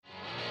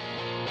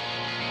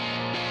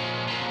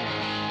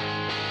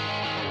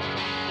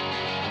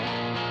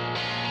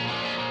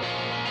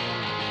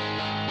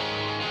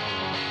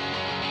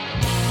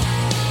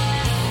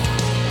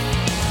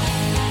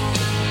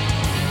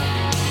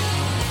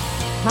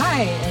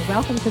Hi, and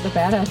welcome to the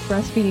Badass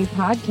Breastfeeding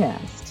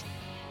Podcast,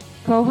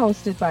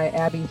 co-hosted by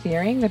Abby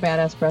Fearing, the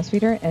Badass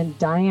Breastfeeder, and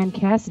Diane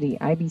Cassidy,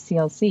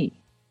 IBCLC.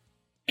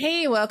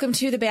 Hey, welcome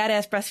to the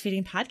Badass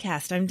Breastfeeding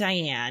Podcast. I'm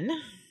Diane,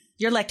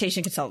 your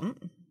lactation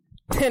consultant.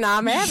 And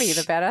I'm Abby,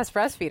 the Badass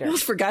Breastfeeder. I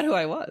almost forgot who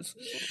I was.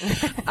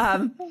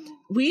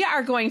 We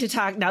are going to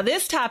talk now.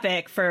 This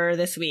topic for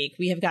this week,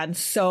 we have gotten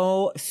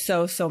so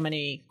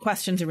many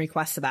questions and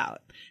requests about.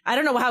 I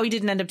don't know how we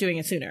didn't end up doing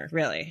it sooner,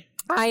 really.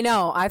 I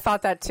know. I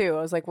thought that too.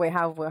 I was like, wait,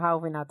 how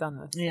have we not done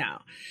this? Yeah.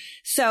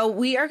 So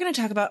we are going to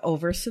talk about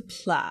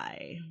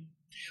oversupply,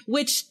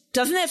 which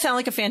doesn't that sound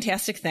like a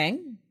fantastic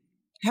thing?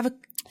 You have a ton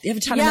of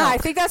milk. Yeah, I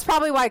think that's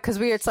probably why, because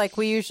we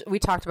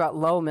talked about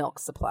low milk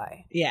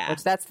supply. Yeah.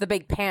 Which that's the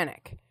big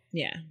panic.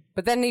 Yeah.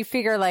 But then you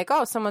figure like,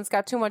 oh, someone's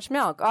got too much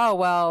milk. Oh,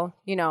 well,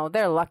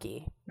 they're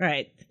lucky.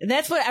 Right. And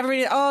that's what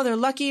everybody, they're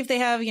lucky if they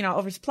have,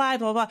 oversupply,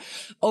 blah, blah, blah.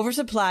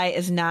 Oversupply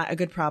is not a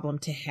good problem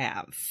to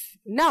have.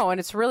 No, and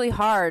it's really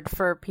hard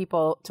for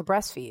people to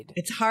breastfeed.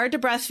 It's hard to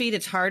breastfeed.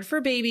 It's hard for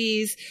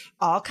babies.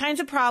 All kinds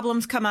of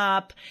problems come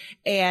up,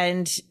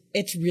 and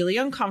it's really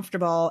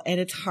uncomfortable, and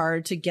it's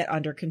hard to get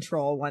under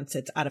control once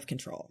it's out of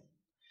control.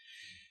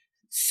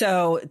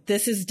 So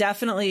this is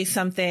definitely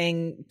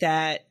something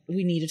that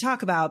we need to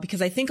talk about,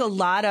 because I think a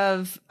lot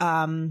of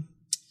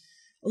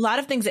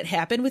things that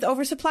happen with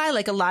oversupply,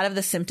 like a lot of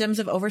the symptoms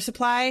of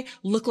oversupply,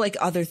 look like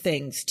other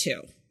things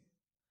too.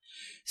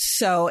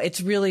 So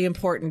it's really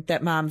important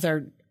that moms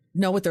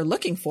know what they're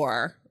looking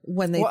for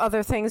when they. What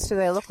other things do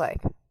they look like?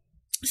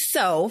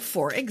 So,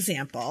 for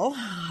example,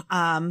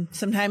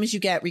 sometimes you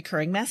get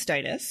recurring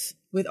mastitis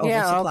with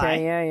oversupply.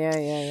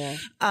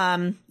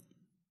 Yeah.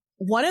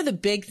 One of the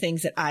big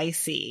things that I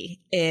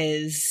see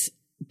is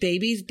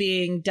babies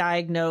being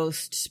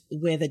diagnosed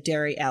with a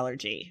dairy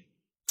allergy.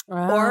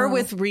 Or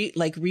with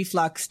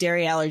reflux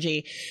dairy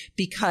allergy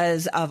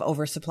because of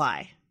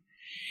oversupply.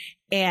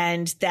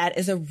 And that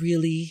is a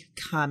really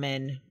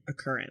common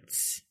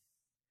occurrence.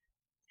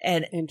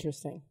 And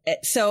interesting.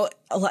 So,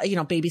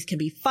 babies can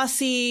be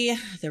fussy.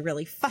 They're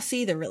really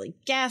fussy. They're really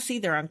gassy.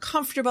 They're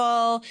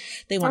uncomfortable.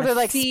 They're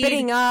like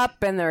spitting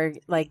up and they're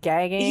like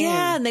gagging.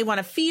 Yeah. And they want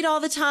to feed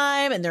all the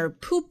time, and their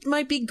poop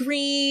might be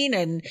green,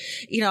 and,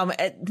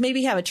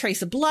 maybe have a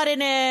trace of blood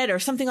in it or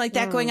something like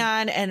that going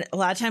on. And a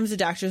lot of times the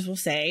doctors will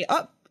say,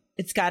 oh,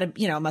 it's got to,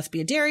 it must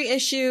be a dairy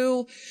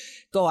issue.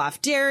 Go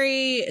off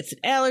dairy. It's an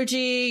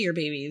allergy. Your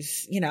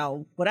baby's,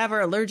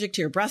 whatever, allergic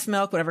to your breast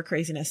milk, whatever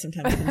craziness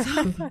sometimes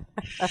comes up.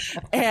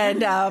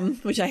 And,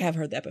 which I have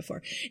heard that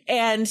before.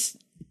 And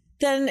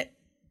then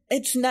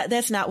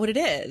that's not what it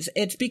is.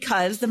 It's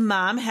because the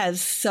mom has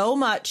so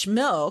much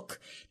milk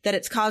that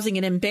it's causing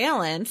an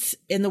imbalance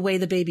in the way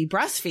the baby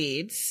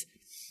breastfeeds.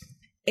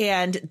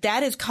 And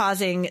that is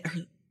causing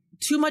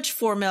too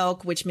much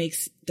milk, which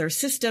makes their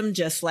system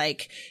just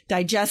like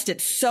digest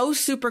it so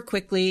super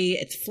quickly.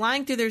 It's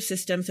flying through their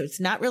system. So it's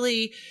not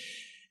really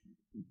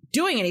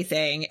doing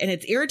anything, and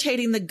it's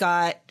irritating the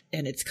gut,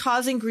 and it's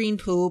causing green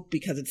poop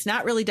because it's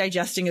not really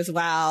digesting as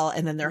well.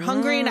 And then they're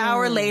hungry an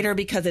hour later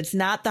because it's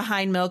not the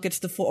hind milk. It's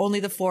only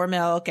the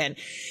foremilk,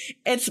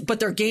 but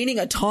they're gaining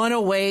a ton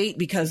of weight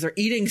because they're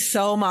eating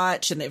so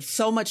much and they have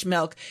so much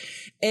milk.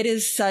 It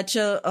is such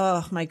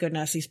oh my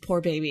goodness, these poor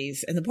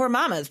babies and the poor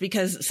mamas,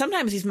 because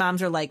sometimes these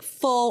moms are like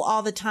full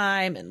all the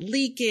time and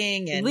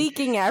leaking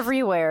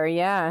everywhere.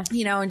 Yeah.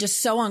 And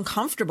just so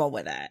uncomfortable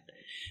with it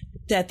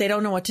that they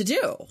don't know what to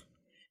do.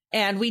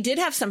 And we did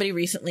have somebody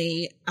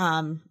recently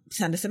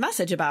send us a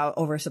message about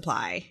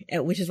oversupply,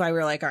 which is why we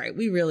were like, all right,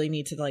 we really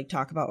need to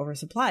talk about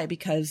oversupply,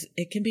 because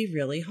it can be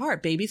really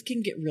hard. Babies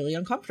can get really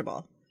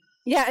uncomfortable.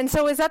 Yeah. And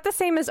so is that the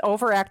same as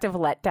overactive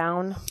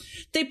letdown?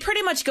 They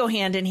pretty much go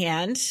hand in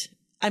hand.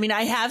 I mean,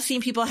 I have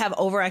seen people have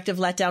overactive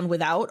letdown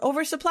without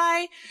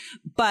oversupply,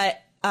 but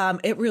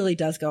it really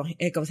does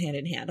it goes hand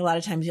in hand. A lot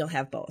of times you'll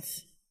have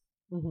both.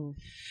 Mm-hmm.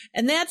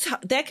 And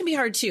that can be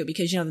hard too,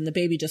 because, then the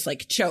baby just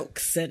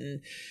chokes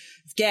and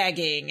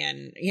gagging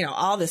and,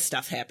 all this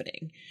stuff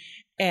happening.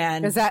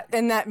 And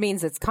that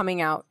means it's coming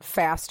out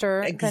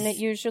faster than it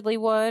usually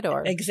would,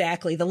 or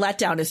exactly. The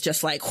letdown is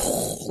just like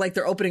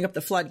they're opening up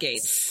the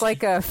floodgates. It's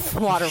like a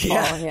waterfall.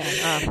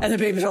 Yeah. And the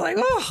babies are like,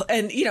 oh,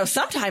 and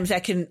sometimes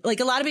that can,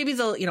 a lot of babies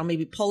will,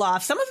 maybe pull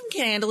off. Some of them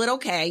can handle it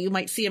okay. You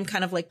might see them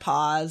kind of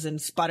pause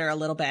and sputter a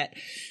little bit.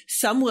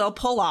 Some will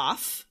pull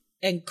off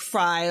and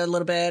cry a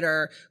little bit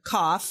or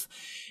cough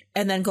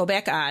and then go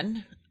back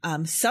on.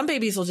 Some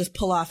babies will just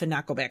pull off and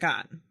not go back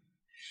on.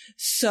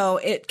 So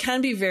it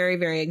can be very,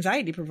 very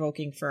anxiety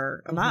provoking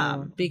for a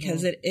mom,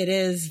 because it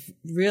is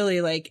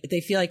really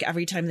they feel like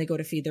every time they go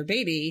to feed their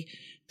baby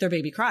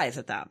cries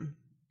at them,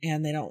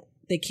 and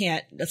they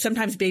can't,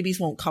 sometimes babies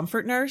won't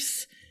comfort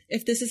nurse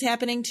if this is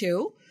happening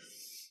too,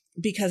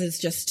 because it's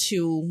just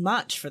too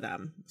much for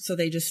them. So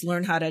they just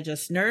learn how to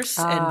just nurse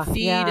and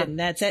feed, and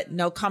that's it.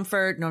 No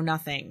comfort, no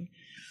nothing.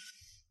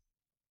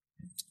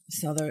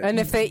 So and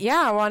if they,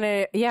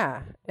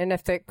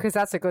 because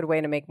that's a good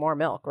way to make more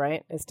milk,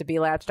 right? Is to be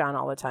latched on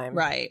all the time.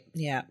 Right.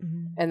 Yeah.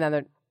 And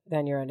then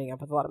then you're ending up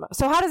with a lot of milk.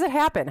 So how does it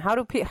happen? How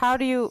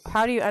do you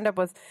end up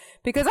with?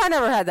 Because I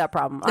never had that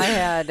problem. I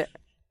had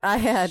I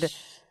had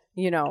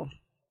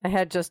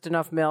just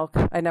enough milk.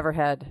 I never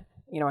had,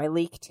 I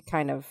leaked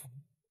kind of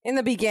in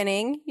the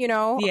beginning, a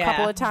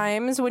couple of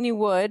times when you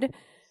would.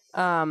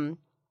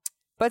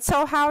 But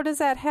so how does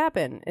that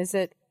happen?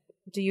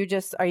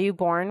 Are you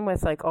born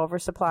with like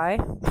oversupply?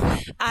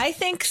 I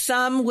think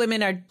some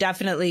women are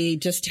definitely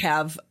just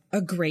have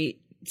a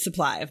great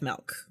supply of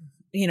milk.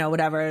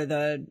 Whatever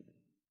the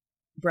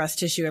breast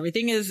tissue,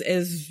 everything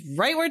is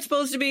right where it's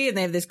supposed to be. And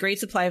they have this great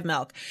supply of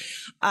milk.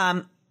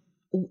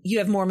 You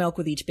have more milk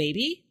with each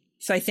baby.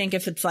 So I think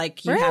if it's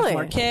like you have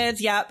more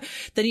kids,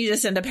 then you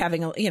just end up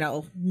having,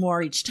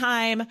 more each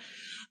time.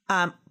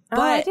 But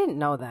I didn't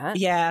know that.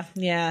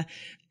 Yeah.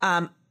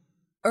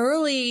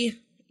 Too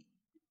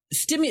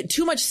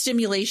much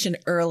stimulation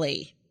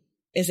early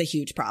is a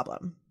huge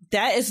problem.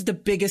 That is the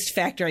biggest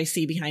factor I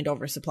see behind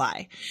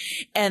oversupply.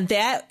 And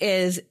that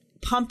is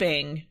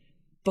pumping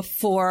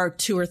before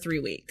 2 or 3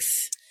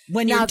 weeks.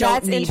 When you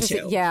don't need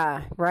to.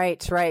 Yeah, right.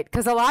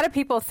 Because a lot of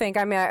people think,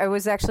 I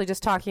was actually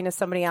just talking to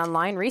somebody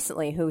online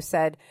recently who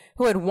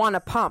had won a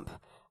pump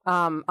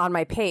on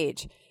my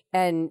page.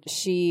 And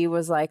she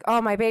was like,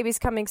 oh, my baby's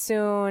coming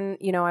soon.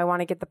 I want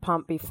to get the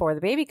pump before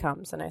the baby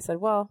comes. And I said,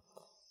 well,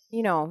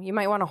 you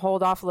might want to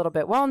hold off a little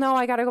bit. Well, no,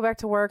 I got to go back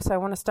to work. So I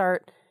want to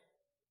start,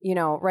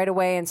 right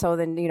away. And so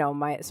then,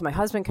 my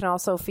husband can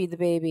also feed the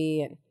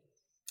baby. And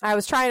I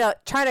was trying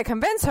to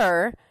convince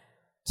her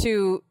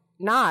to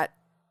not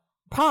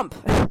pump,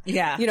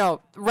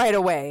 right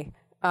away.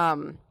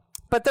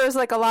 But there's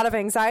like a lot of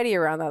anxiety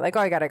around that. Like,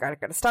 oh, I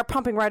gotta start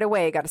pumping right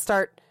away. Got to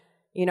start,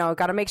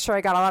 got to make sure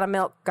I got a lot of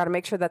milk. Got to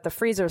make sure that the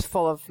freezer is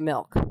full of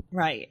milk.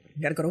 Right.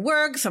 Got to go to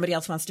work. Somebody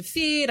else wants to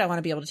feed. I want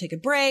to be able to take a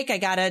break. I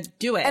got to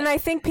do it. And I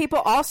think people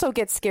also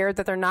get scared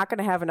that they're not going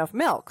to have enough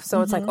milk.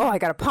 So it's like, oh, I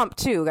got to pump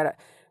too. Got to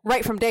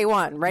right from day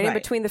one, right in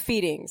between the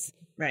feedings.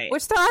 Right.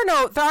 Which there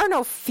are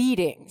no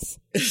feedings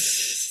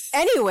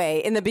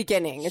anyway in the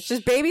beginning. It's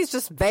just baby's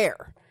just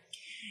there.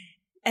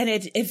 And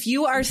if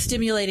you are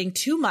stimulating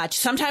too much,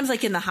 sometimes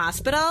like in the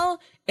hospital,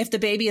 if the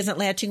baby isn't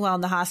latching well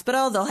in the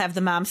hospital, they'll have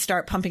the mom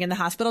start pumping in the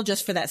hospital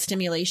just for that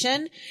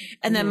stimulation.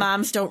 And then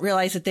moms don't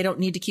realize that they don't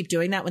need to keep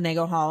doing that when they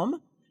go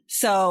home.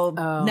 So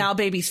now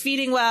baby's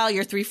feeding well.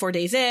 You're 3-4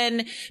 days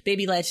in,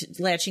 baby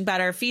latching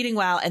better, feeding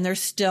well, and they're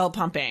still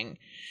pumping.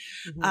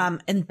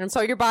 And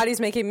so your body's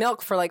making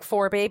milk for like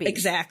 4 babies.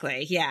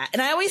 Exactly. Yeah.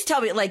 And I always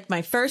tell me, like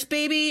my first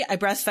baby, I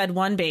breastfed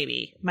 1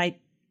 baby. My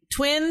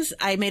twins,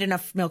 I made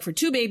enough milk for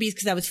 2 babies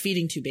because I was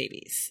feeding 2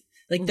 babies.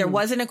 Like there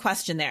wasn't a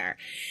question there.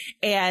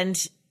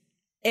 And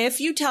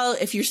if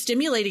you're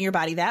stimulating your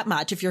body that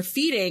much, if you're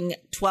feeding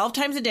 12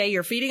 times a day,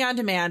 you're feeding on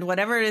demand,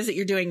 whatever it is that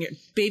you're doing, your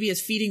baby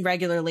is feeding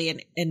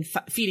regularly and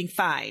feeding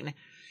fine,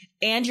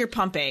 and you're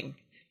pumping,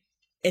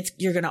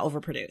 you're going to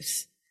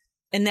overproduce.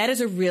 And that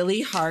is a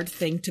really hard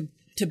thing to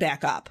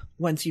back up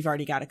once you've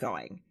already got it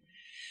going.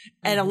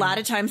 And a lot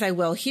of times I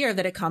will hear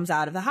that it comes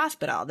out of the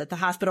hospital, that the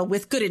hospital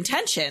with good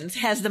intentions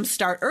has them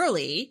start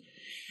early.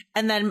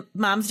 And then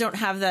moms don't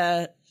have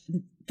the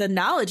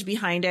knowledge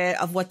behind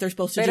it of what they're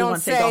supposed to do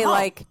once they go home. They don't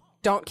say like,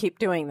 don't keep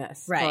doing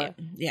this. Right.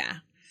 Yeah.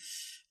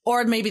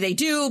 Or maybe they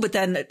do, but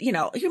then,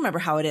 you remember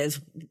how it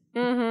is.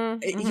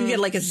 You get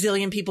like a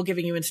zillion people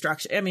giving you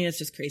instructions. I mean, it's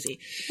just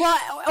crazy. Well,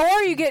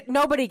 or you get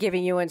nobody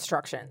giving you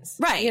instructions.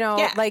 Right.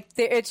 Like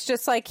it's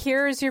just like,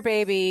 here's your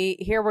baby.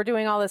 Here, we're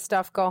doing all this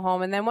stuff. Go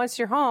home. And then once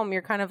you're home,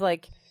 you're kind of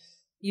like,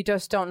 you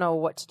just don't know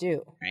what to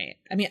do. Right.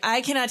 I mean,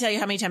 I cannot tell you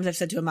how many times I've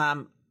said to a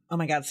mom, oh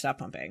my God, stop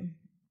pumping.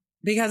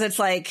 Because it's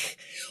like,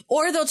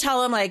 or they'll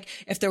tell them like,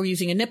 if they're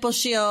using a nipple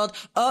shield,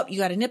 oh, you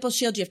got a nipple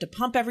shield, you have to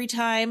pump every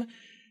time.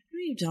 No,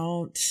 you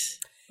don't.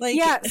 Like,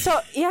 yeah. So,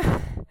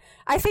 yeah.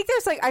 I think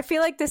I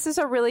feel like this is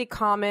a really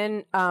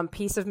common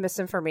piece of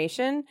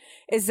misinformation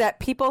is that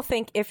people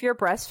think if you're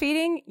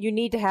breastfeeding, you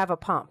need to have a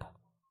pump.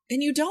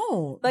 And you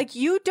don't. Like,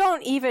 you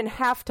don't even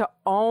have to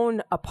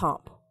own a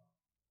pump.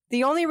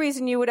 The only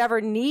reason you would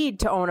ever need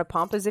to own a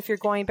pump is if you're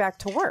going back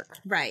to work.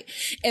 Right.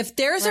 If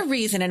there's a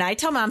reason, and I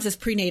tell moms this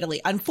prenatally,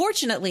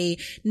 unfortunately,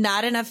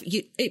 not enough.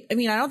 I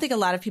don't think a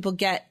lot of people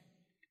get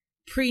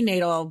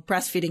prenatal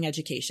breastfeeding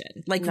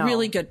education,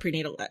 really good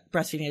prenatal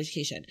breastfeeding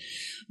education.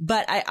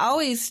 But I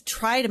always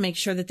try to make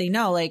sure that they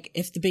know, like,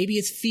 if the baby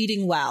is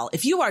feeding well,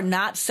 if you are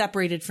not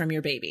separated from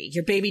your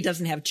baby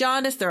doesn't have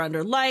jaundice, they're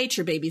under light,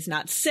 your baby's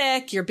not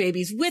sick, your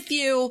baby's with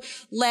you,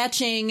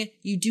 latching,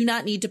 you do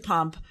not need to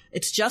pump.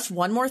 It's just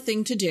one more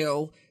thing to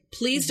do.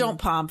 Please don't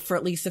pump for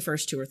at least the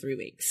first 2 or 3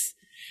 weeks.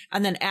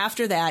 And then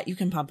after that, you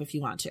can pump if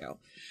you want to.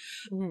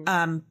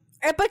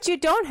 But you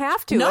don't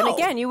have to. No. And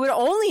again, you would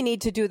only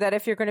need to do that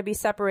if you're going to be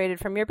separated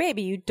from your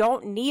baby. You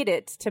don't need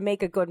it to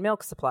make a good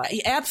milk supply.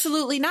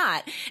 Absolutely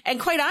not. And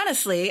quite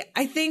honestly,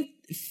 I think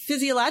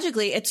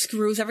physiologically it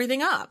screws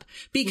everything up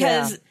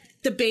because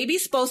the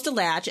baby's supposed to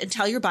latch and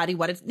tell your body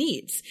what it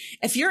needs.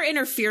 If you're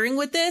interfering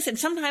with this, and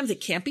sometimes it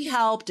can't be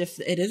helped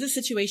if it is a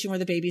situation where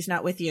the baby's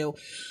not with you,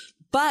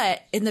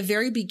 but in the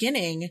very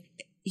beginning,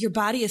 your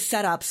body is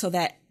set up so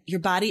that your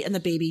body and the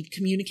baby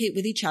communicate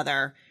with each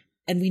other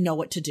and we know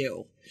what to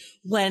do.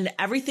 When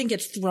everything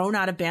gets thrown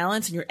out of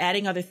balance and you're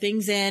adding other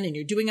things in and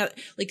you're doing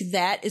like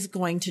that is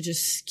going to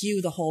just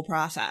skew the whole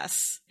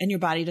process and your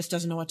body just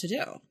doesn't know what to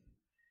do.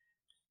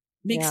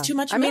 Makes too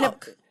much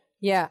milk.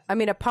 I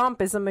mean, a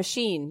pump is a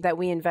machine that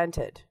we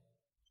invented.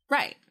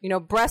 Right. You know,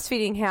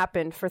 breastfeeding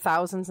happened for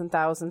thousands and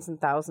thousands and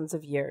thousands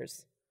of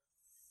years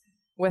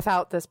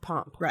without this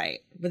pump. Right.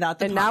 Without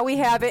the pump. Now we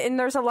have it, and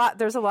there's a lot,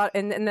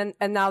 and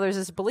now there's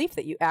this belief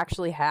that you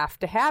actually have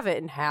to have it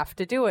and have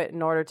to do it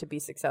in order to be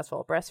successful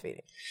at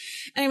breastfeeding.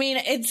 I mean,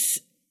 it's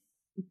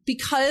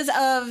because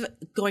of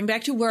going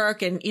back to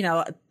work and, you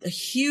know, a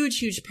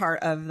huge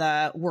part of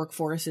the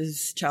workforce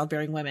is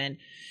childbearing women.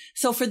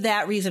 So for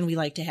that reason, we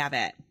like to have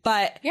it.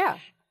 But yeah.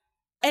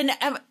 And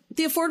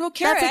the Affordable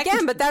Care Act.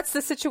 Again, but that's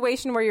the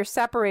situation where you're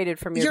separated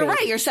from your baby. You're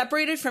right. You're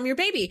separated from your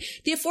baby.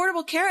 The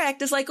Affordable Care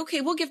Act is like, okay,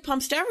 we'll give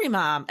pumps to every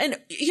mom. And,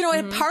 you know,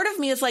 and part of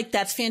me is like,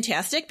 that's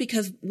fantastic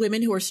because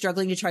women who are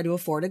struggling to try to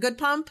afford a good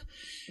pump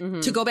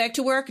to go back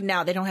to work,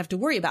 now they don't have to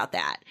worry about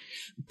that.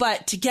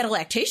 But to get a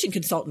lactation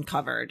consultant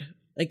covered,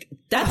 like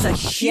that's a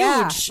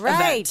huge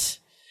event.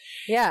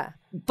 Yeah.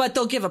 But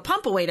they'll give a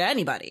pump away to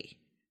anybody.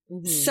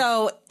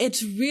 So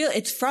it's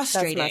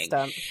frustrating. That's messed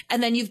up.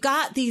 And then you've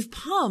got these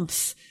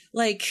pumps,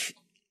 like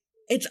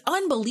it's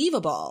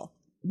unbelievable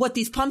what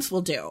these pumps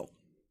will do.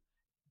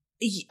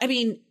 I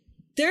mean,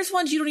 there's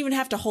ones you don't even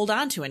have to hold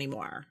on to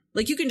anymore.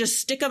 Like you can just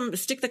stick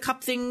the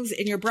cup things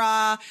in your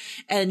bra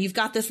and you've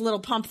got this little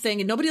pump thing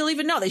and nobody will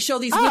even know. They show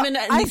these women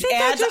and these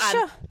ads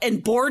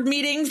in board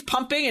meetings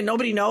pumping and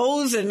nobody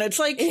knows. And it's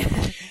like,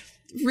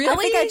 really? I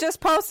think I just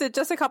posted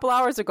just a couple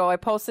hours ago. I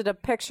posted a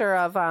picture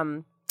of,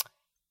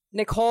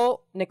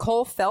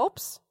 Nicole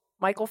Phelps,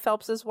 Michael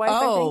Phelps' wife.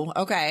 Oh, I think.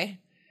 Okay.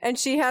 And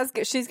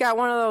she's got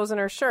one of those in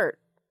her shirt.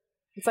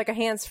 It's like a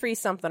hands-free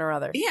something or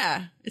other.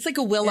 Yeah. It's like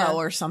a willow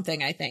or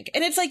something, I think.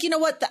 And it's like, you know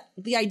what?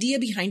 The idea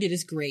behind it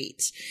is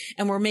great.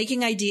 And we're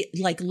making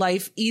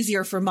life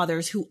easier for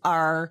mothers who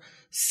are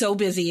so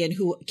busy and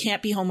who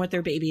can't be home with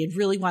their baby and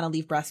really want to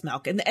leave breast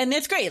milk. And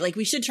it's great. Like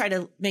we should try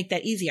to make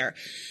that easier.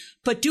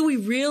 But do we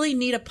really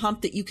need a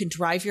pump that you can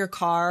drive your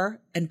car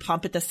and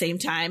pump at the same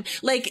time?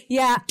 Like,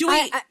 do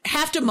we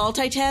have to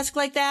multitask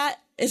like that?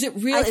 Is it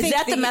real? Is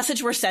that the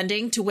message we're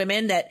sending to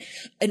women that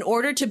in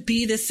order to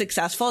be this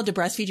successful to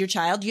breastfeed your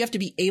child, you have to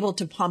be able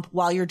to pump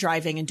while you're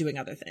driving and doing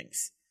other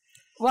things?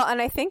 Well, and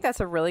I think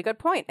that's a really good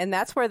point. And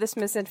that's where this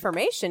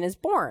misinformation is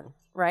born,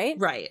 right?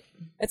 Right.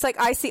 It's like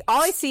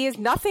all I see is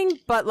nothing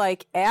but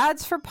like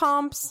ads for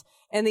pumps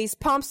and these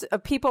pumps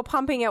of people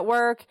pumping at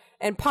work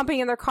and pumping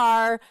in their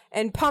car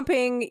and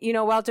pumping, you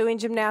know, while doing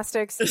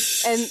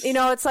gymnastics. And, you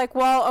know, it's like,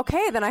 well,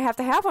 okay, then I have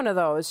to have one of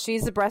those.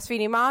 She's a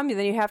breastfeeding mom.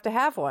 Then you have to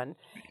have one.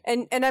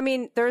 And I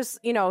mean, there's,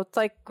 you know, it's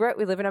like, great.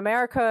 We live in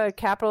America, a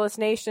capitalist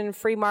nation,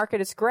 free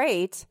market. It's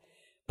great.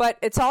 But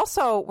it's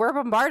also, we're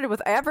bombarded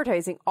with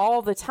advertising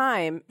all the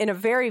time in a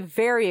very,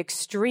 very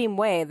extreme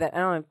way that I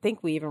don't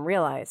think we even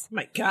realize. Oh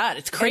my God,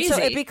 it's crazy. And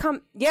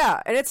so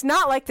and it's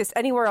not like this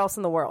anywhere else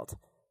in the world.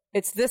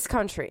 It's this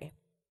country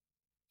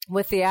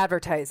with the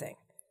advertising,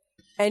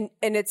 and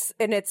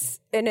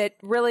it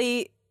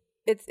really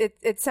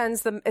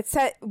sends them.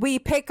 We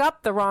pick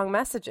up the wrong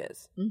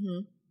messages.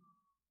 Mm-hmm.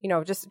 You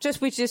know,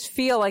 we just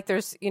feel like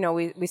there's, you know,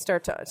 we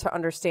start to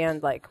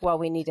understand like, well,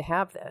 we need to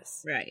have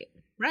this. Right.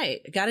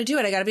 I got to do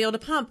it. I got to be able to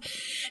pump.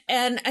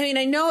 And I mean,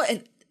 I know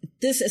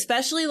this,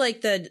 especially like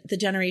the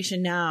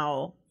generation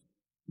now,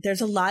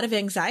 there's a lot of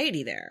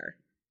anxiety there.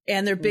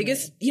 And their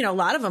biggest, you know, a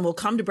lot of them will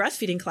come to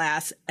breastfeeding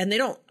class and they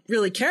don't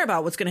really care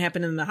about what's going to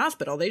happen in the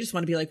hospital. They just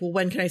want to be like, well,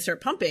 when can I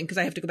start pumping? Because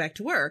I have to go back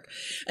to work.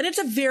 And it's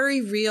a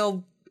very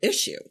real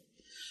issue.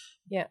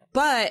 Yeah.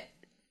 But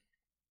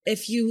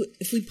if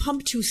we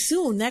pump too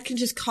soon, that can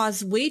just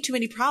cause way too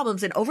many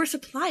problems. And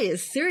oversupply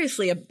is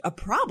seriously a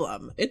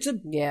problem. It's a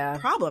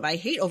problem. I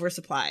hate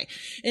oversupply.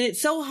 And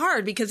it's so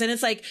hard because then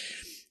it's like,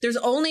 there's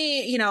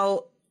only, you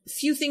know,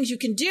 few things you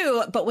can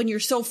do, but when you're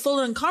so full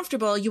and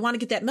uncomfortable, you want to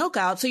get that milk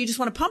out, so you just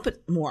want to pump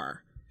it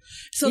more.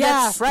 So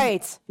that's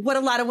right. What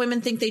a lot of women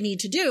think they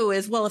need to do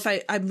is, well, if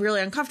I'm really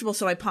uncomfortable,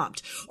 so I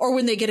pumped. Or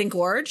when they get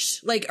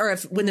engorged, like, or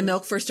when the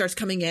milk first starts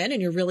coming in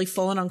and you're really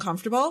full and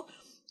uncomfortable,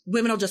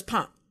 women will just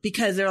pump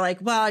because they're like,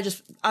 well,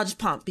 I'll just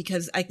pump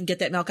because I can get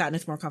that milk out and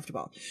it's more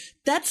comfortable.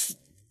 That's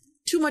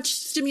too much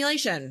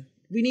stimulation.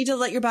 We need to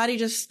let your body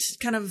just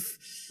kind of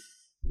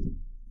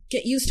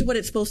get used to what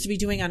it's supposed to be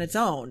doing on its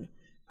own.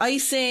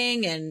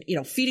 Icing and, you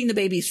know, feeding the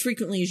baby as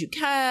frequently as you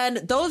can.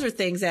 Those are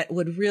things that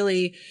would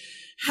really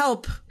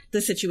help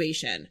the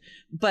situation.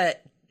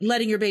 But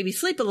letting your baby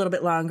sleep a little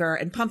bit longer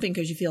and pumping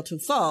because you feel too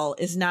full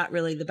is not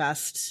really the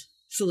best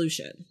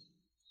solution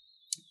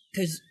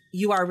because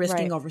you are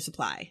risking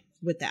oversupply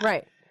with that.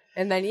 Right.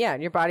 And then,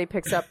 your body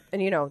picks up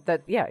and, you know,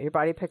 your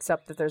body picks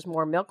up that there's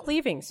more milk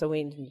leaving. So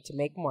we need to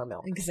make more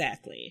milk.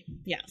 Exactly.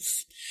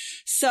 Yes.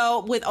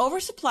 So with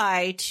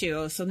oversupply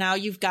too, so now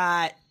you've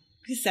got,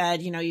 like I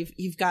said, you know,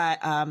 you've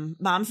got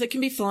moms that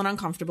can be full and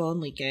uncomfortable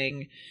and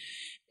leaking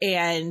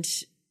and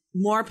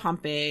more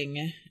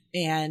pumping.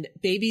 and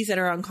babies that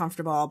are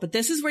uncomfortable. But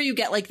this is where you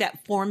get like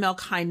that fore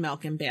milk, hind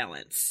milk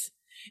imbalance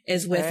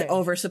is with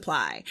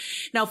oversupply.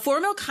 Now,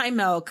 fore milk, hind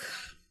milk,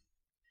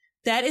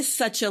 that is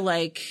such a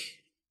like,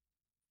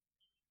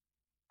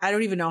 I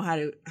don't even know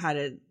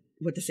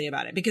what to say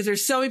about it, because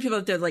there's so many people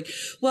out there like,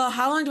 well,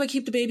 how long do I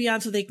keep the baby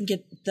on so they can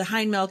get the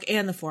hind milk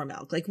and the fore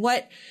milk? Like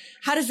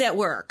how does that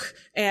work?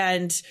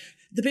 And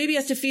the baby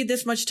has to feed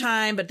this much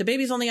time, but the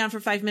baby's only on for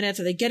 5 minutes.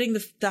 Are they getting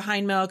the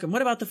hind milk? And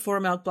what about the fore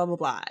milk? Blah, blah,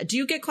 blah. Do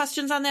you get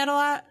questions on that a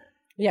lot?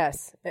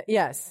 Yes.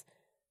 Yes.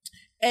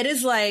 It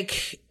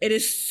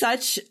is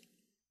such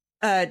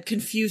a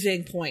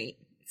confusing point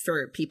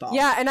for people.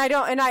 Yeah. And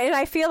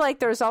I feel like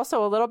there's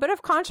also a little bit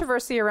of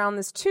controversy around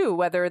this too,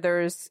 whether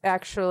there's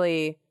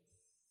actually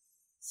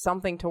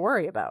something to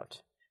worry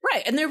about.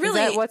 Right. And there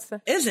really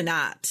is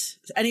not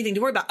anything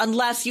to worry about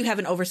unless you have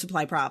an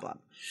oversupply problem.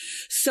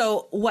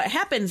 So what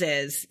happens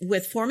is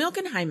with fore milk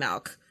and hind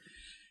milk,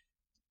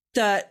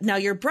 now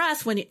your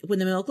breast, when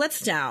the milk lets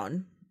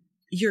down,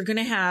 you're going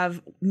to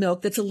have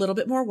milk that's a little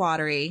bit more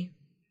watery,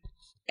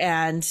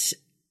 and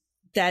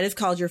that is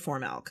called your fore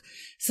milk.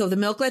 So the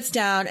milk lets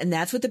down, and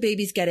that's what the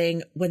baby's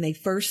getting when they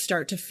first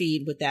start to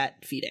feed with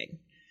that feeding.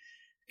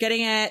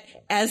 Getting it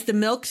as the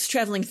milk's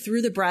traveling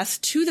through the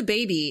breast to the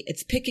baby,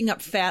 it's picking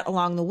up fat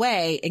along the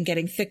way and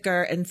getting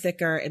thicker and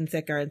thicker and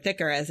thicker and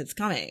thicker as it's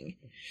coming.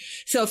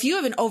 So if you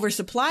have an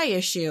oversupply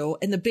issue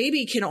and the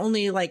baby can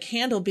only like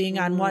handle being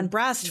on one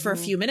breast for a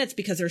few minutes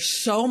because there's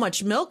so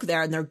much milk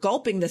there and they're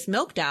gulping this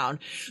milk down,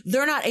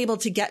 they're not able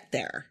to get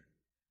there.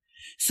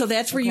 So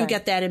that's where you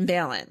get that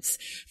imbalance.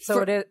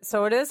 So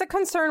it is a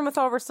concern with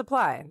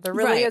oversupply. There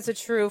really is a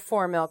true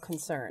fore milk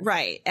concern.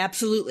 Right.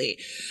 Absolutely.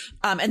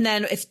 And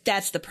then if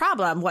that's the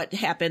problem, what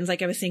happens,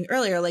 like I was saying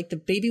earlier, like the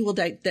baby will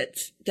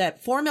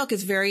that fore milk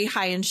is very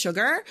high in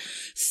sugar.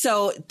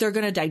 So they're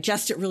going to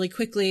digest it really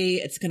quickly.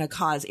 It's going to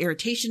cause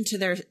irritation to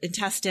their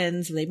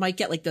intestines. They might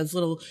get like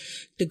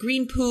the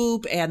green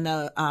poop and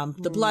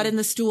the blood in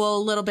the stool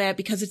a little bit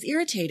because it's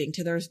irritating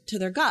to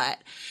their gut.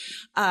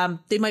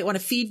 They might want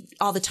to feed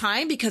all the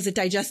time because it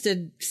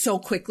digested so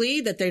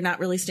quickly that they're not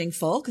really staying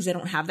full because they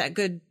don't have that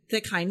good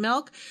thick hind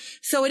milk.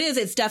 So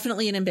it's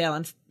definitely an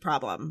imbalance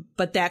problem,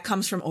 but that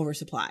comes from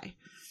oversupply.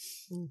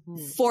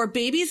 For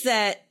babies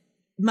that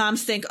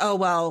moms think, oh,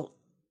 well,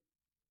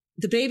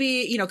 the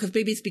baby, because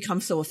babies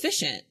become so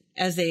efficient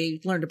as they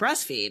learn to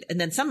breastfeed.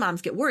 And then some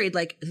moms get worried,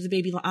 like, is the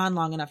baby on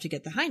long enough to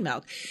get the hind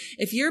milk?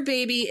 If your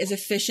baby is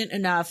efficient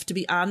enough to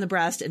be on the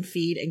breast and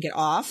feed and get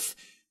off,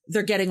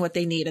 they're getting what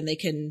they need and they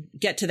can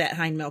get to that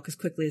hind milk as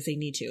quickly as they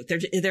need to.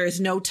 There is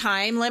no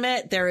time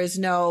limit. There is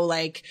no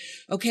like,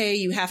 okay,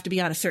 you have to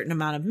be on a certain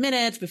amount of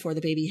minutes before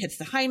the baby hits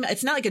the hind milk.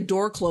 It's not like a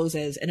door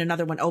closes and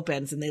another one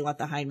opens and they let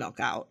the hind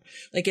milk out.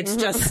 Like it's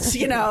just,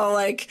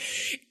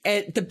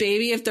 the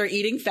baby, if they're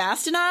eating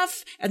fast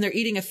enough and they're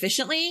eating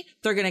efficiently,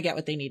 they're going to get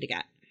what they need to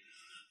get.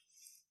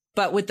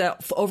 But with the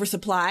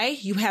oversupply,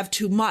 you have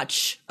too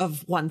much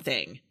of one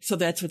thing. So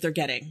that's what they're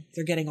getting.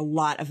 They're getting a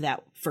lot of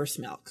that first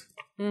milk.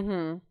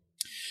 Mm-hmm.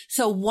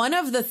 So one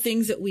of the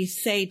things that we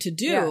say to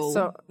do. Yeah,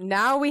 so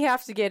now we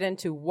have to get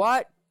into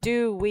what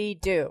do we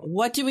do?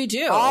 What do we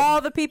do?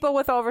 All the people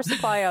with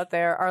oversupply out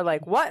there are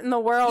like, what in the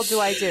world do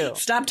I do?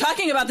 Stop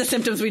talking about the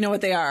symptoms. We know what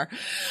they are.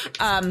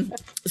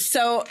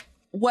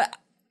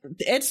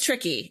 It's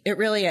tricky. It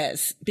really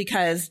is,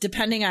 because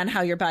depending on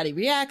how your body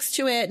reacts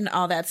to it and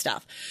all that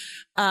stuff.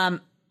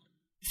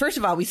 First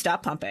of all, we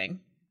stop pumping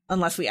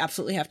unless we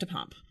absolutely have to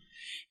pump,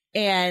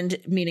 and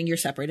meaning you're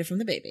separated from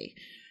the baby.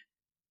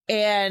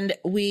 And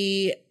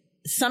we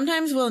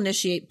sometimes will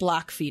initiate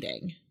block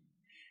feeding.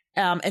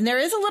 And there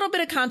is a little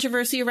bit of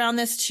controversy around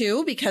this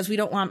too, because we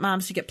don't want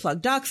moms to get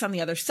plugged ducts on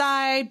the other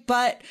side,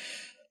 but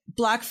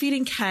block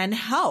feeding can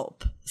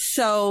help.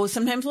 So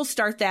sometimes we'll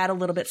start that a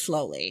little bit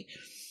slowly.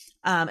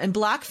 And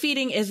block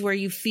feeding is where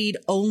you feed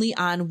only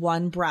on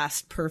one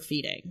breast per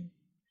feeding.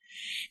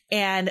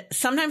 And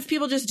sometimes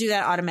people just do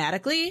that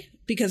automatically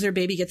because their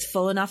baby gets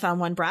full enough on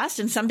one breast.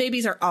 And some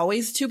babies are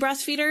always two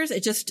breastfeeders.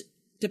 It just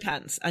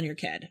depends on your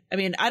kid. I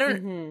mean,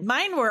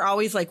 mine were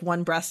always like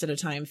one breast at a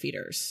time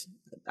feeders.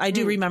 I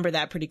do remember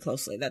that pretty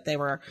closely, that they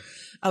were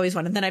always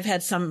one. And then I've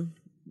had some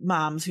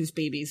moms whose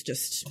babies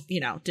just,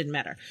 didn't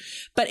matter.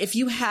 But if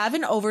you have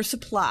an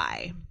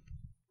oversupply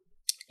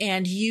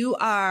and you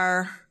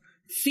are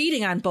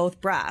feeding on both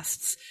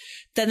breasts,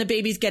 then the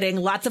baby's getting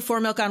lots of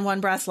fore milk on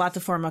one breast, lots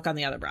of fore milk on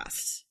the other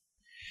breast.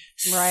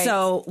 Right.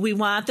 So we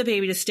want the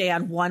baby to stay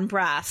on one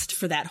breast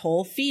for that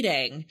whole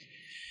feeding.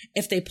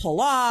 If they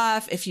pull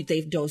off,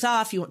 they doze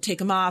off, you won't take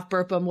them off,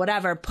 burp them,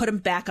 whatever, put them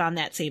back on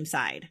that same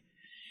side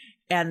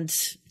and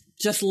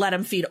just let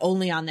them feed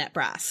only on that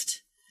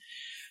breast.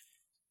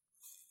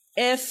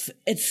 If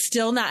it's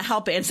still not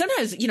helping, and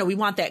sometimes, we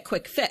want that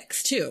quick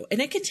fix too.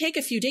 And it can take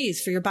a few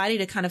days for your body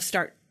to kind of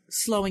start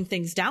slowing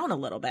things down a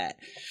little bit,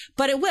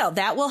 but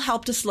that will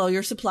help to slow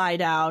your supply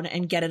down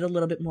and get it a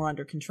little bit more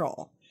under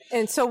control.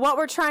 And so what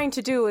we're trying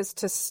to do is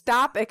to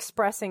stop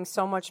expressing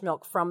so much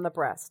milk from the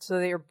breast so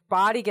that your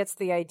body gets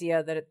the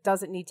idea that it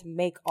doesn't need to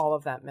make all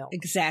of that milk.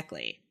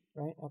 Exactly.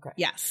 Right? Okay.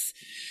 Yes.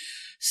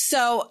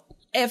 So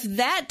if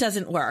that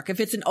doesn't work, if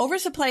it's an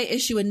oversupply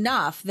issue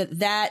enough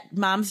that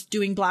mom's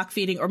doing block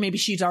feeding, or maybe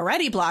she's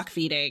already block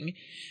feeding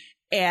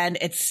and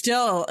it's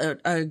still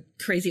a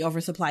crazy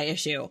oversupply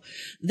issue,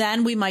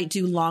 then we might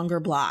do longer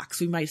blocks.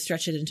 We might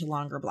stretch it into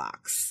longer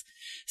blocks.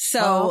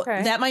 So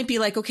that might be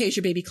like, okay, is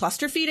your baby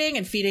cluster feeding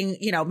and feeding,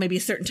 maybe a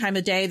certain time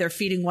of day, they're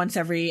feeding once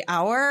every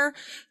hour.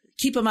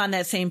 Keep them on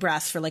that same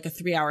breast for like a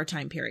 3-hour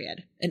time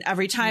period. And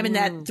every time in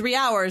that 3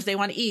 hours they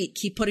want to eat,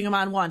 keep putting them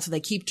on one. So they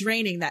keep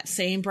draining that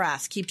same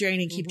breast, keep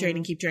draining.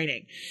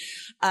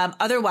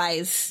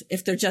 Otherwise,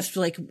 if they're just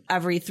like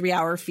every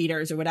 3-hour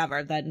feeders or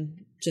whatever,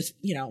 then just,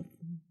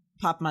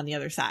 pop them on the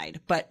other side.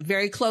 But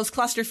very close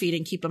cluster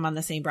feeding, keep them on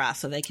the same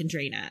breast so they can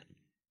drain it.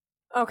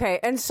 Okay.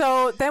 And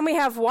so then we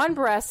have one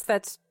breast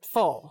that's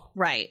full.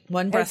 Right.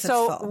 One breast that's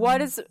full.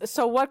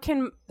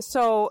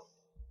 So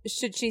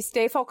should she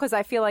stay full? Because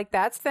I feel like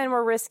then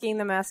we're risking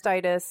the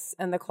mastitis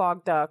and the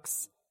clogged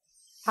ducts.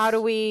 How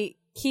do we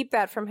keep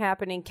that from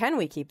happening? Can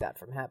we keep that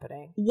from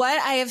happening?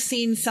 What I have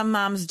seen some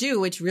moms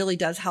do, which really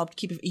does help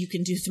you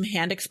can do some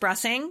hand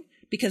expressing,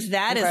 because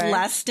that is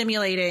less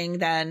stimulating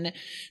than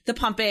the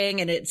pumping.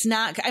 And it's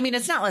not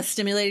less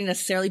stimulating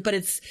necessarily, but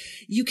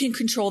you can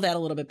control that a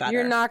little bit better.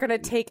 You're not going to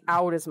take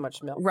out as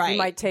much milk. Right. You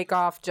might take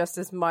off just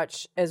as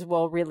much as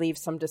will relieve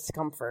some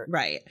discomfort.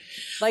 Right.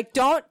 Like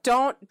don't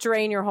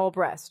drain your whole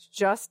breast.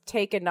 Just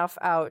take enough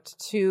out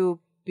to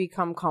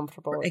become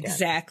comfortable again.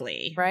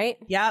 Exactly. Right?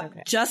 Yep.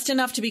 Okay. Just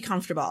enough to be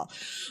comfortable.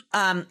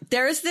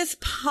 There's this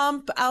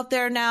pump out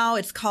there now.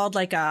 It's called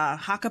like a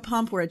Haakaa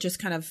pump, where it just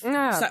kind of,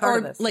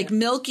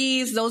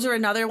 Milkies. Those are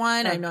another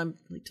one. I know I'm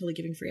totally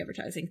giving free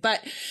advertising,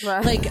 but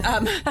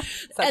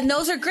and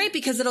those are great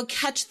because it'll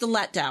catch the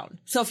letdown.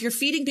 So if you're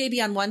feeding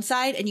baby on one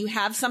side and you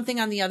have something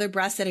on the other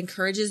breast that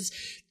encourages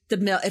the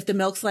milk, if the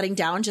milk's letting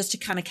down, just to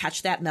kind of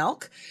catch that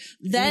milk,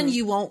 then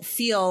you won't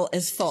feel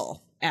as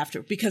full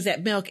after, because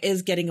that milk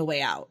is getting a way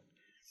out.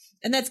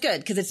 And that's good,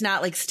 because it's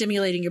not like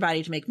stimulating your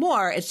body to make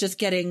more. It's just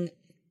getting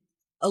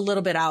a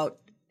little bit out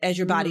as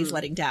your body's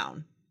letting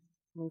down.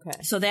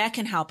 Okay. So that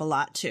can help a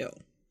lot too.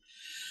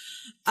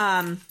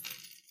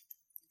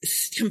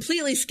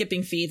 Completely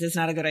skipping feeds is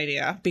not a good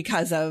idea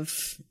because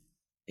of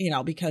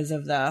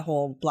the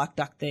whole block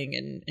duct thing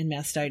and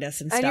mastitis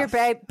and stuff. And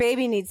your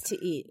baby needs to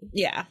eat.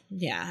 Yeah,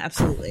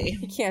 absolutely.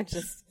 You can't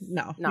just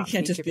you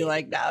can't just be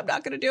like, no, I'm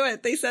not going to do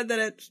it. They said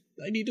that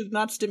I need to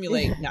not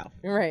stimulate. No,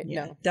 right?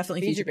 Yeah, no,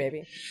 definitely feed your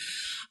baby.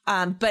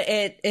 But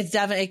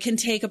it can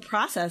take a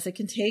process. It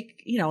can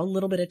take a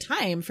little bit of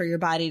time for your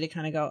body to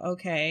kind of go,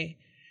 okay,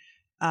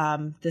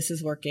 this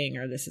is working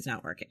or this is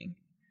not working.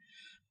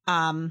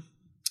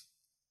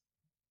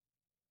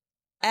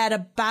 At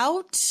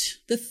about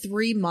the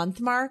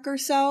 3-month mark or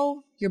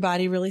so, your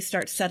body really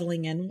starts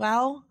settling in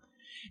well.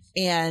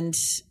 And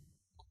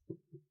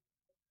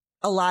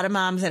a lot of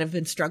moms that have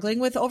been struggling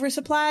with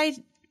oversupply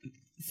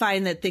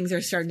find that things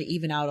are starting to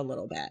even out a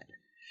little bit.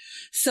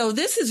 So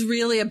this is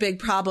really a big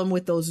problem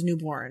with those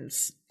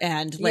newborns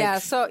and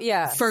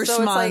first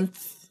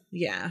month.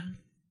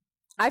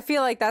 I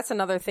feel like that's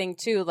another thing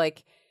too.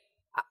 Like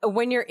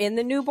when you're in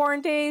the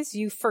newborn days,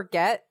 you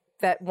forget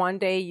that one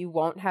day you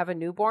won't have a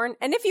newborn.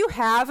 And if you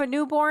have a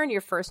newborn,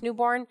 your first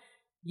newborn,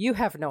 you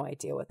have no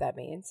idea what that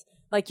means.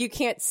 Like you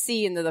can't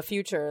see into the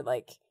future.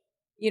 Like,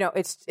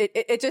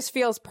 it just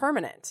feels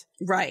permanent.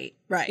 Right.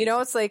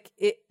 It's like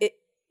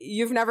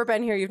you've never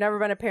been here. You've never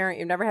been a parent.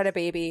 You've never had a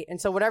baby. And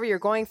so whatever you're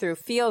going through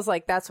feels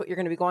like that's what you're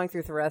going to be going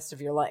through the rest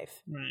of your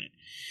life.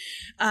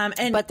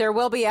 Right. But there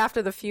will be,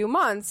 after the few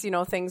months,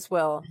 things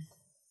will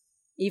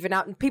even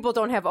out. And people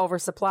don't have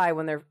oversupply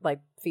when they're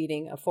like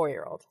feeding a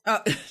 4-year-old. Oh,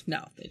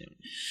 no, they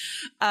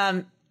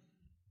don't.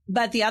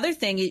 But the other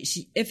thing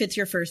is, if it's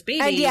your first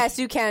baby. And yes,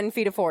 you can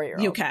feed a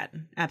 4-year-old. You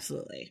can.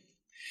 Absolutely.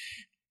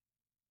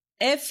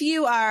 If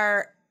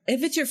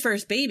it's your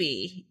first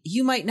baby,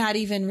 you might not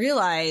even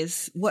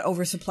realize what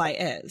oversupply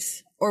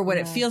is or what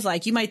it feels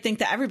like. You might think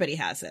that everybody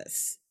has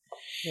this.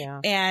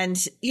 Yeah. And,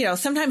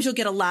 sometimes you'll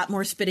get a lot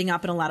more spitting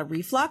up and a lot of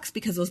reflux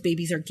because those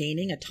babies are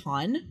gaining a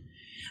ton.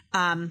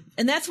 And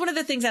that's one of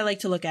the things I like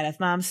to look at. If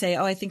moms say,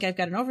 oh, I think I've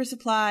got an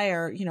oversupply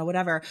or,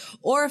 whatever.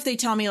 Or if they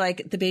tell me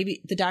like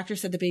the doctor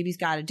said the baby's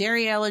got a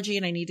dairy allergy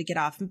and I need to get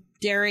off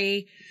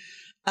dairy.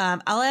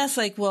 I'll ask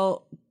like,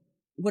 well,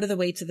 what are the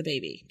weights of the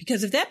baby?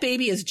 Because if that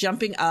baby is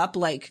jumping up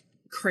like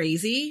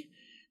crazy,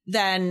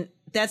 then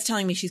that's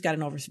telling me she's got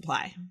an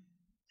oversupply.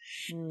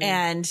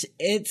 And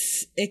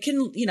it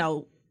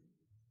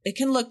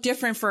can look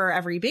different for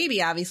every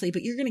baby, obviously,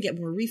 but you're going to get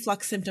more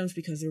reflux symptoms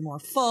because they're more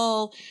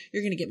full.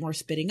 You're going to get more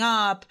spitting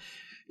up.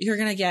 You're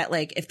going to get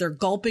like, if they're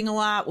gulping a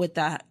lot with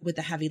the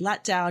heavy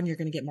letdown, you're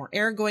going to get more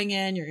air going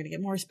in. You're going to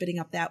get more spitting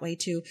up that way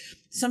too.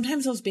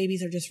 Sometimes those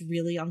babies are just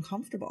really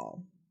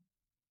uncomfortable.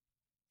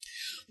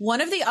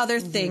 One of the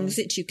other things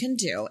that you can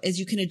do is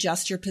you can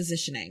adjust your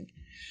positioning.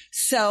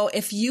 So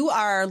if you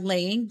are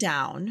laying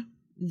down,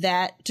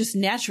 that just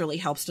naturally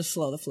helps to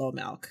slow the flow of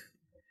milk.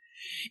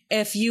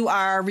 If you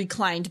are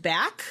reclined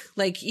back,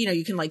 like,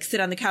 you can like sit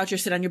on the couch or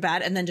sit on your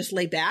bed and then just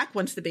lay back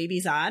once the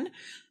baby's on,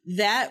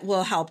 that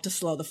will help to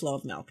slow the flow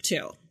of milk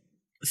too.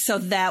 So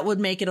that would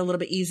make it a little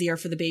bit easier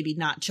for the baby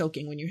not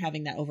choking when you're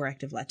having that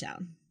overactive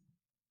letdown.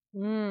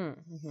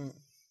 Mm-hmm.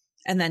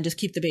 And then just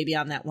keep the baby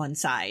on that one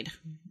side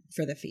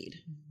for the feed.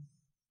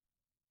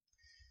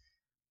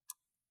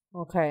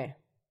 Okay.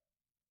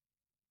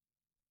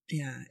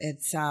 Yeah,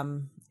 it's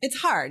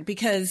hard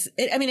because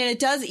it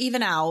does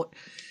even out.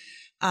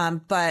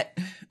 But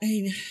I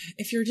mean,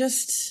 if you're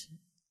just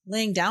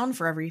laying down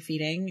for every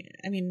feeding,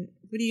 I mean,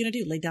 what are you going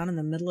to do? Lay down in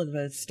the middle of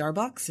a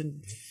Starbucks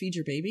and feed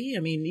your baby? I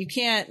mean, you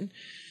can't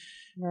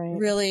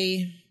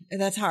really,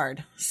 that's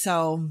hard.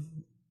 So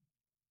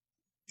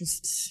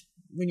just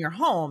when you're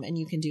home and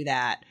you can do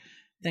that,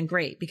 then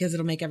great, because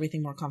it'll make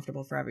everything more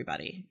comfortable for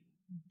everybody.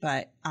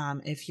 But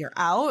if you're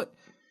out,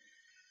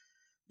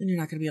 then you're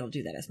not going to be able to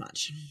do that as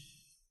much.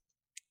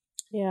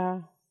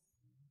 Yeah.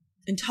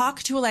 And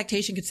talk to a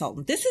lactation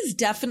consultant. This is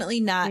definitely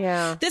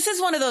not, this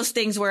is one of those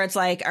things where it's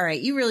like, all right,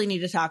 you really need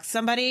to talk to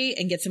somebody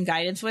and get some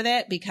guidance with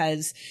it,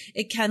 because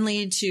it can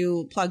lead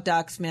to plugged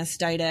ducts,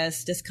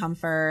 mastitis,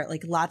 discomfort,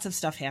 like lots of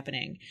stuff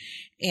happening.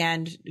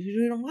 And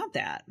we don't want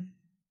that.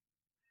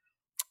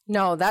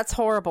 No, that's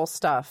horrible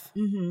stuff.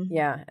 Mm-hmm.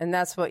 Yeah. And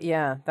that's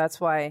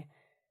why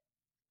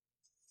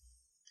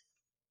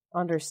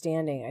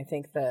understanding, I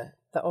think, the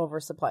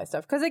oversupply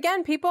stuff. Because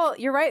again,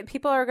 you're right.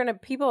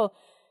 People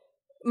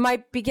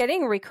might be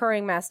getting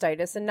recurring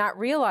mastitis and not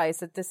realize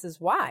that this is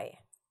why.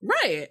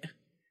 Right.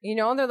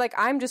 They're like,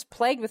 I'm just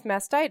plagued with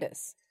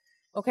mastitis.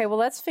 Okay, well,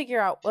 let's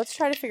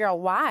try to figure out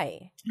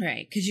why.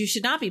 Right. Because you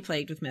should not be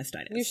plagued with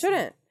mastitis. You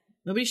shouldn't.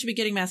 Nobody should be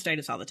getting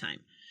mastitis all the time.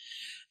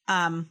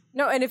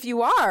 No, and if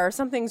you are,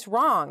 something's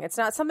wrong.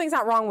 Something's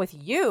not wrong with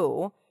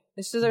you.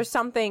 It's just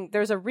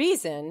there's a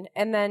reason.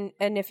 And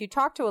if you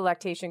talk to a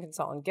lactation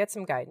consultant, get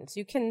some guidance,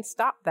 you can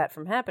stop that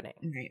from happening.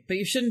 Right. But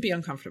you shouldn't be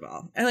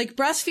uncomfortable. And like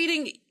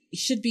breastfeeding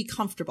should be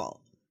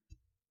comfortable.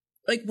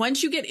 Like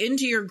once you get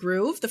into your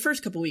groove, the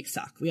first couple weeks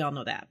suck. We all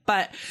know that.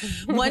 But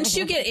once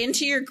you get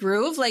into your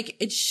groove, like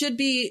it should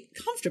be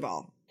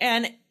comfortable.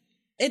 And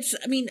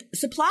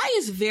supply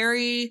is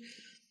very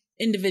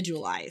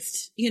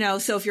individualized,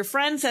 so if your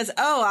friend says,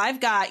 oh, I've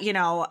got,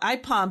 I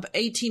pump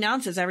 18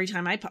 ounces every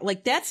time I pump,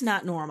 like that's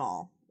not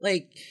normal.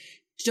 Like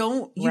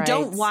don't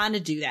want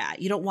to do that.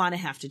 You don't want to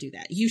have to do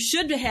that. You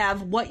should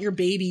have what your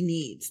baby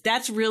needs.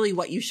 That's really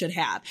what you should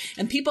have.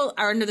 And people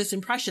are under this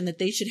impression that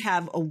they should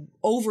have an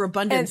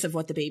overabundance of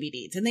what the baby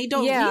needs. And they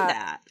don't need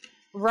that.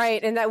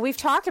 Right. And that we've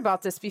talked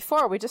about this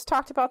before. We just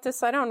talked about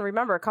this, I don't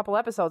remember, a couple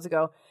episodes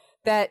ago,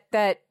 that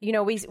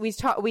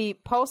we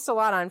post a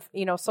lot on,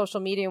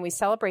 social media, and we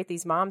celebrate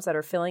these moms that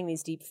are filling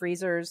these deep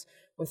freezers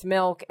with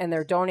milk, and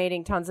they're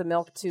donating tons of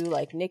milk to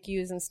like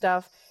NICUs and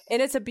stuff.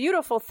 And it's a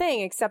beautiful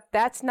thing, except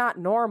that's not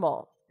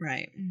normal.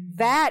 Right.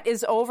 That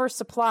is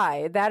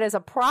oversupply. That is a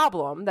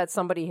problem that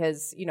somebody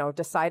has,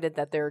 decided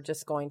that they're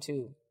just going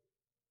to,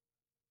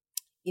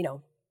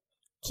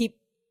 keep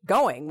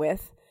going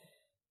with.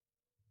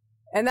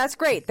 And that's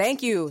great.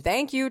 Thank you.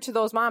 Thank you to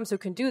those moms who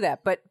can do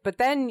that. But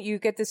then you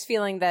get this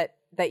feeling that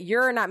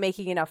you're not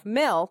making enough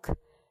milk,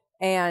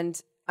 and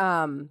you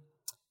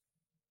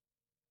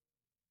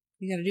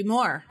got to do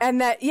more.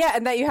 And that you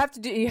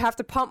have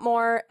to pump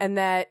more, and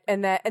that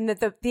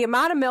the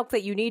amount of milk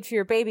that you need for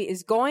your baby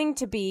is going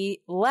to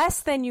be less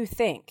than you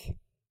think.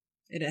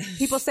 It is.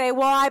 People say,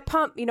 well,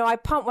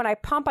 when I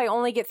pump, I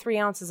only get 3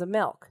 ounces of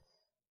milk.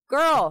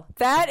 Girl,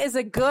 that is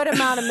a good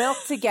amount of milk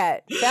to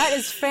get. That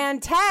is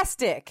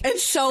fantastic.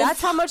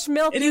 That's how much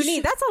milk you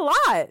need. That's a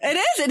lot. It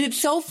is. And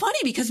it's so funny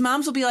because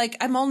moms will be like,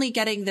 I'm only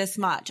getting this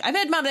much. I've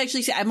had moms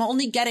actually say, I'm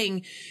only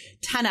getting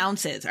 10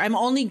 ounces. Or I'm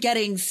only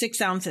getting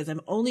 6 ounces.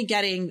 I'm only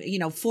getting,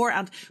 4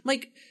 ounces. I'm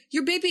like,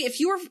 your baby, if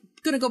you were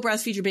going to go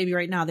breastfeed your baby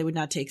right now, they would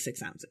not take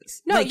 6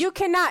 ounces. No, you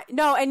cannot.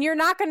 No, and you're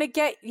not going to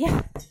get,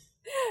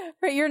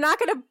 right, you're not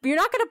going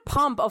to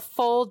pump a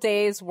full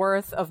day's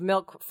worth of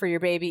milk for your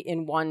baby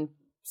in one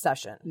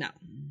session. No.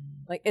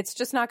 Like, it's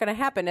just not going to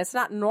happen. It's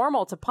not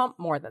normal to pump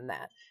more than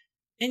that.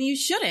 And you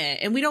shouldn't.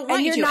 And we don't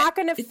want you to. You're not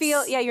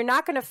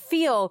going to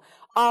feel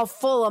all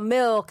full of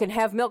milk and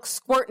have milk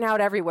squirting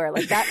out everywhere.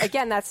 Like that,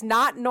 again, that's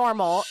not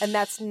normal. And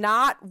that's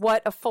not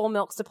what a full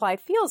milk supply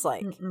feels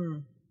like.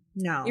 Mm-mm.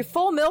 No. Your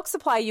full milk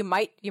supply, you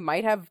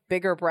might have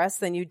bigger breasts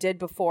than you did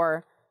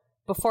before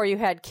you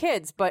had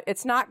kids, but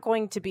it's not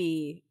going to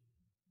be,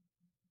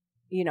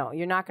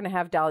 you're not going to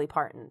have Dolly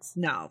Partons.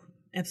 No,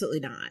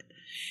 absolutely not.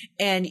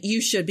 And you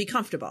should be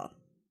comfortable.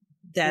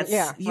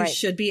 You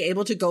should be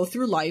able to go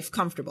through life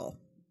comfortable,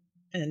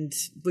 and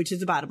which is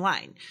the bottom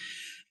line.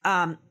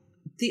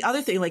 The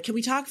other thing, like, can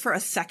we talk for a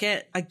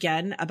second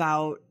again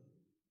about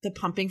the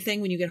pumping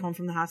thing when you get home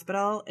from the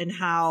hospital, and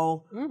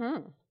how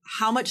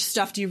much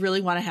stuff do you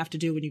really want to have to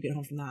do when you get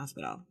home from the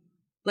hospital?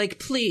 Like,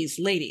 please,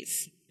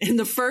 ladies, in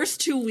the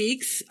first 2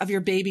 weeks of your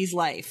baby's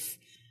life,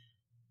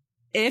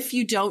 if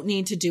you don't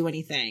need to do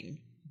anything,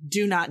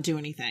 do not do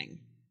anything.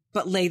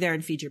 But lay there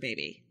and feed your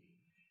baby,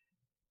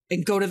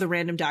 and go to the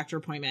random doctor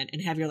appointment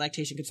and have your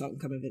lactation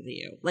consultant come and visit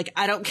you. Like,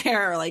 I don't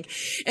care. Like,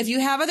 if you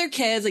have other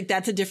kids, like,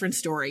 that's a different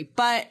story.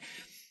 But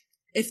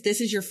if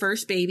this is your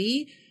first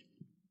baby,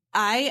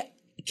 I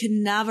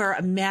can never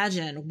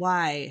imagine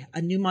why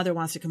a new mother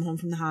wants to come home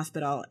from the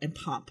hospital and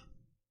pump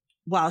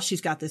while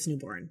she's got this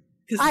newborn.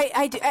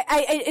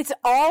 It's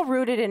all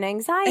rooted in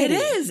anxiety. It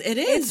is.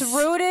 It's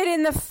rooted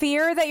in the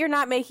fear that you're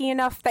not making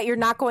enough, that you're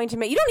not going to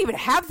make. You don't even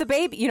have the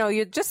baby. You know,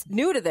 you're just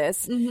new to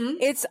this.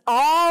 Mm-hmm. It's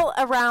all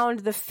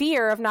around the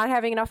fear of not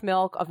having enough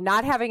milk, of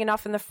not having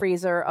enough in the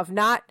freezer, of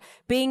not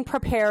being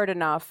prepared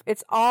enough.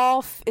 It's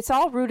all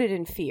rooted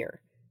in fear.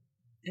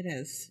 It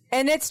is.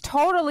 And it's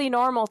totally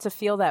normal to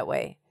feel that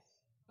way.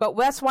 But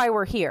that's why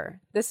we're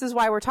here. This is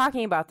why we're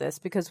talking about this,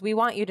 because we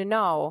want you to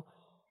know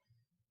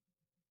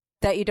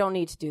that you don't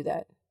need to do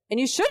that. And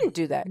you shouldn't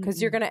do that,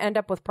 because you're going to end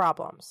up with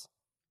problems.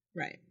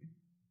 Right.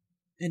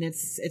 And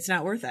it's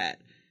not worth it.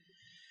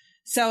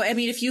 So, I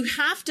mean, if you're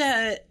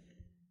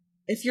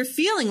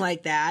feeling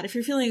like that, if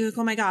you're feeling like,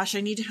 oh my gosh,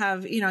 I need to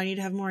have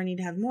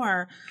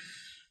more,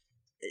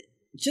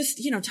 just,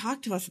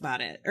 talk to us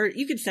about it. Or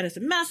you could send us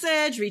a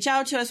message, reach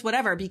out to us,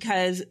 whatever,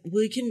 because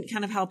we can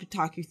kind of help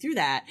talk you through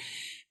that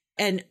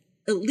and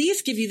at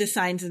least give you the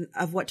signs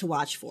of what to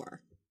watch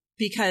for.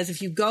 Because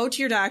if you go to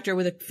your doctor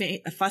with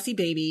a fussy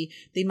baby,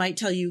 they might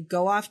tell you,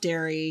 go off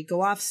dairy,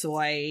 go off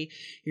soy,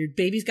 your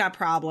baby's got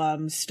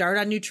problems, start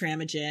on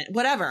Nutramigen,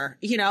 whatever,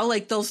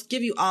 they'll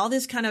give you all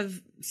this kind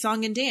of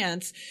song and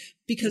dance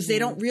because they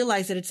don't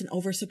realize that it's an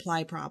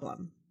oversupply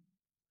problem.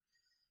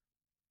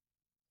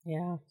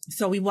 Yeah.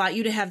 So we want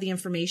you to have the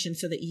information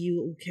so that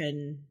you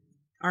can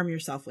arm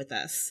yourself with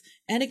this,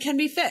 and it can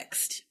be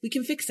fixed. We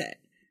can fix it.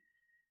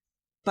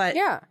 But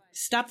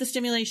stop the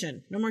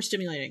stimulation. No more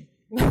stimulating.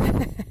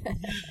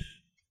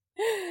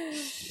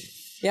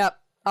 Yep.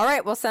 All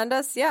right. Well, send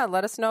us. Yeah.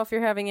 Let us know if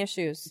you're having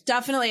issues.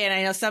 Definitely. And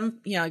I know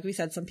some, like we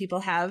said, some people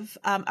have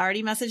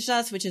already messaged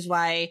us, which is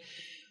why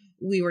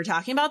we were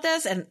talking about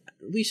this. And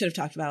we should have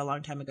talked about it a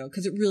long time ago,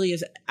 because it really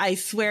is. I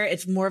swear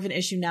it's more of an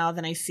issue now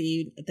than I've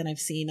seen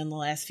in the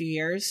last few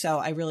years. So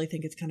I really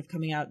think it's kind of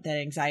coming out, that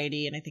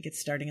anxiety. And I think it's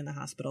starting in the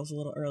hospitals a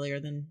little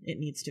earlier than it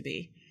needs to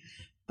be.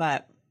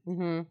 But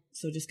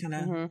so just kind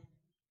of,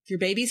 if your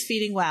baby's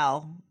feeding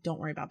well, don't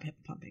worry about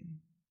pumping.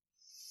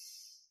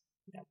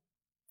 Yep.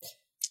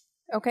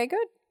 Okay,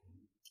 good.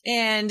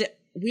 And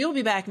we'll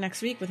be back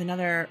next week with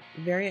another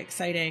very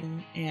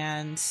exciting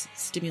and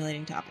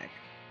stimulating topic.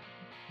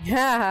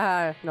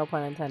 Yeah, no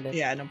pun intended.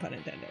 Yeah, no pun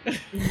intended.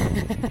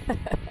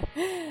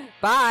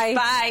 Bye.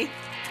 Bye.